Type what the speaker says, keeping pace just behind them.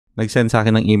nag-send sa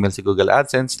akin ng email si Google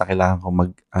AdSense na kailangan ko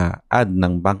mag-add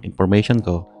ng bank information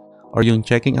ko or yung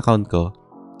checking account ko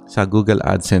sa Google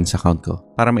AdSense account ko.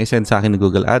 Para ma-send sa akin ng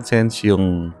Google AdSense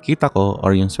yung kita ko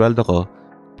or yung sweldo ko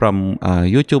from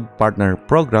YouTube Partner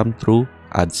Program through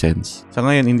AdSense. So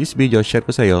ngayon, in this video, share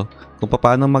ko sa iyo kung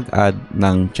paano mag-add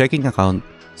ng checking account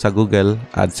sa Google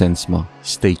AdSense mo.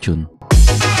 Stay tuned.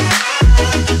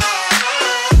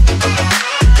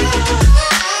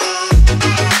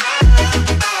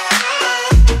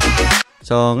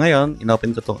 So, ngayon,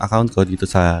 inopen ko tong account ko dito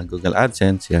sa Google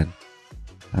AdSense. Yan.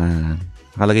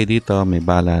 Nakalagay dito, may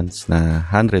balance na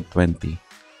 120.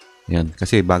 Yan.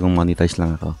 Kasi bagong monetize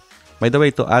lang ako. By the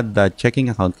way, to add the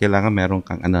checking account, kailangan meron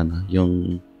kang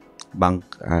yung bank,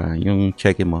 yung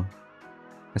checking mo.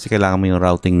 Kasi kailangan mo yung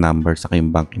routing number saka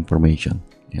yung bank information.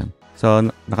 Yan. So,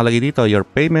 nakalagay dito, your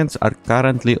payments are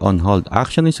currently on hold.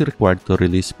 Action is required to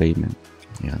release payment.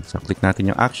 Yan. So, click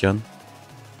natin yung action.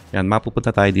 Yan,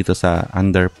 mapupunta tayo dito sa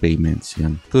under payments.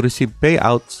 Yan. To receive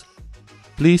payouts,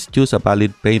 please choose a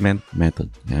valid payment method.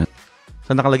 Yan.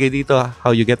 So, nakalagay dito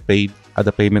how you get paid at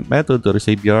the payment method to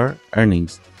receive your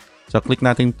earnings. So, click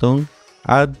natin itong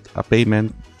add a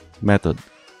payment method.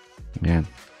 Yan.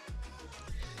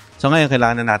 So, ngayon,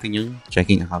 kailangan na natin yung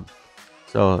checking account.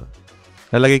 So,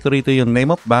 lalagay ko rito yung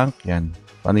name of bank. Yan.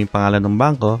 Ano yung pangalan ng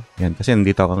bangko. Yan. Kasi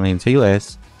nandito ako ngayon sa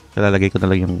US. So, lalagay ko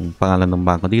na lang yung pangalan ng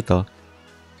bangko dito.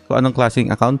 Kung anong klaseng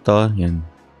account to, yan.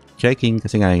 Checking,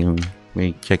 kasi nga yung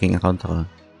may checking account ako.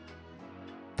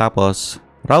 Tapos,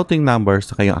 routing number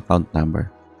sa yung account number.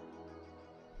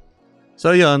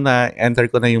 So, yun,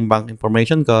 enter ko na yung bank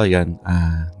information ko. Yan,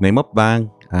 name of bank,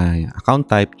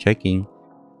 account type, checking.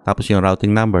 Tapos yung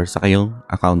routing number sa yung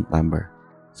account number.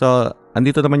 So,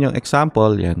 andito naman yung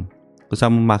example, yan. Kung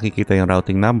saan mo makikita yung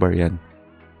routing number, yan.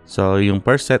 So, yung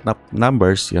first set of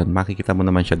numbers, yan, makikita mo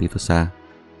naman siya dito sa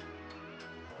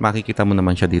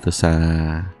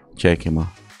check mo.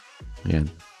 Yan.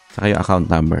 Saka yung account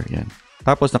number. Yan.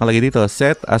 Tapos nakalagay dito,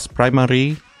 set as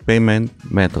primary payment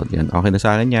method. Yan. Okay na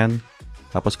sa akin yan.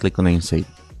 Tapos click ko na yung save.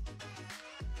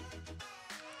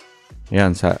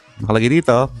 Yan. Nakalagay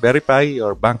dito, verify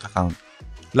your bank account.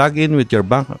 Log in with your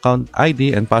bank account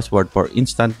ID and password for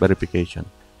instant verification.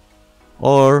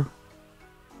 Or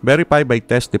verify by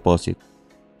test deposit.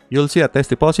 You'll see a test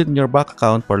deposit in your bank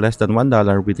account for less than $1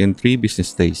 within 3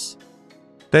 business days.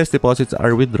 Test deposits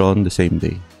are withdrawn the same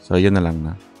day. So, yun na lang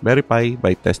na. Verify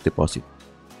by test deposit.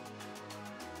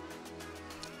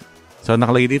 So,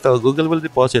 nakalagay dito, Google will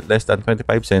deposit less than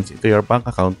 25 cents into your bank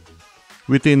account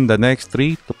within the next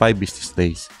 3 to 5 business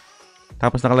days.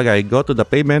 Tapos nakalagay, go to the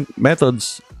payment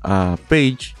methods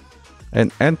page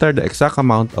and enter the exact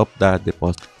amount of the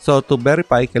deposit. So, to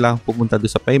verify, kailangan pumunta doon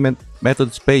sa payment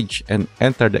methods page and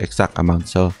enter the exact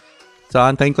amount. So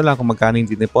antayin ko lang kung magkano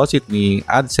yung deposit ni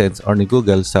AdSense or ni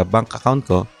Google sa bank account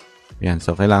ko. Yan.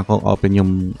 So, kailangan kong open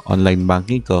yung online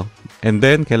banking ko. And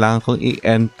then, kailangan kong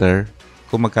i-enter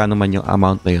kung magkano man yung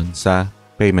amount na yun sa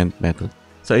payment method.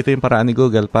 So, ito yung paraan ni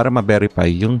Google para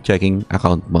ma-verify yung checking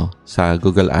account mo sa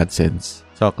Google AdSense.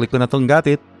 So, click ko na itong got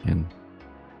it. Yan.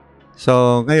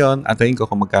 So, ngayon, antayin ko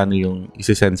kung magkano yung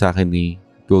isi-send sa akin ni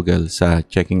Google sa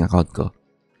checking account ko.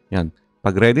 Yan.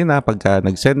 Pag ready na, pagka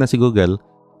nag-send na si Google,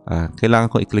 kailangan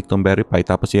ko i-click tong verify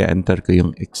tapos i-enter ko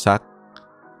yung exact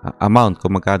amount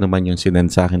kung magkano man yung sinend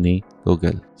sa akin ni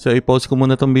Google. So, i-pause ko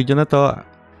muna tong video na to.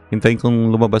 Hintayin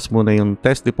kong lumabas muna yung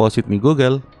test deposit ni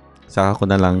Google. Saka ko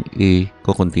na lang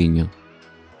i-continue.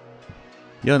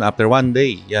 Yun, after 1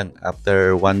 day. Yan,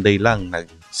 after 1 day lang,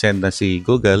 nag-send na si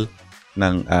Google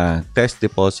ng test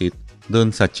deposit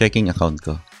dun sa checking account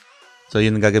ko. So,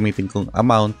 yun ang gagamitin kong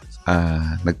amount.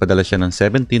 Nagpadala siya ng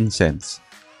 17 cents.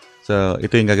 So,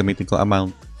 ito yung gagamitin kong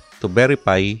amount to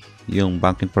verify yung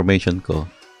bank information ko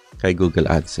kay Google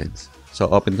AdSense. So,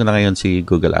 open ko na ngayon si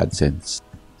Google AdSense.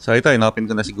 So, ito, in-open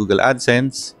ko na si Google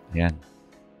AdSense. Ayan.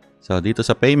 So, dito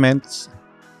sa payments,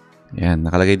 ayan,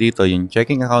 nakalagay dito yung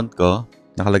checking account ko.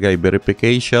 Nakalagay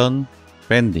verification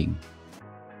pending.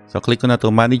 So, click ko na to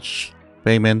manage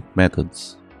payment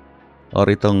methods or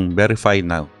itong verify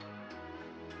now.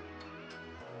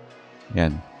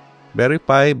 Yan.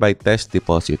 Verify by test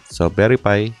deposit. So,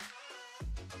 verify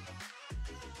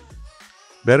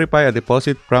a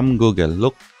deposit from Google.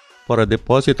 Look for a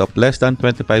deposit of less than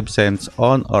 25 cents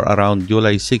on or around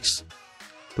July 6,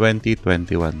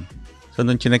 2021. So,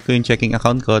 nung chinek ko yung checking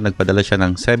account ko, nagpadala siya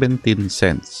ng 17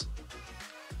 cents.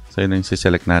 So, yun yung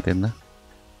siselect natin na.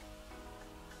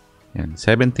 Yan,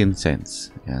 17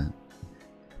 cents. Yan.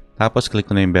 Tapos, click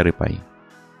ko na yung verify.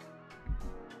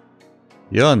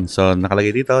 Yun. So,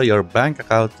 nakalagay dito, your bank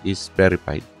account is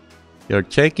verified. Your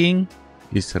checking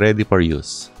is ready for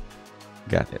use.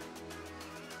 Got it.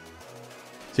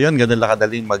 So yun, ganun lang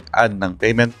kadaling mag-add ng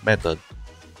payment method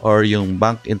or yung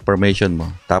bank information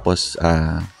mo. Tapos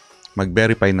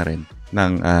mag-verify na rin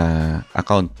ng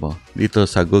account mo dito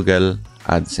sa Google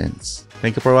ADSENSE.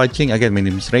 Thank you for watching. Again, my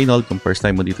name is Reynold. Kung first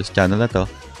time mo dito sa channel na to,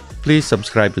 please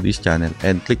subscribe to this channel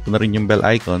and click mo na rin yung bell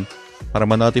icon para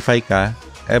ma-notify ka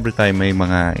every time may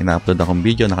mga ina-upload akong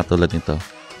video na katulad nito.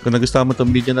 Kung nagustuhan mo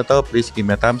itong video na to, please give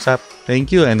me a thumbs up. Thank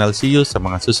you and I'll see you sa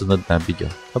mga susunod na video.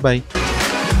 Bye-bye!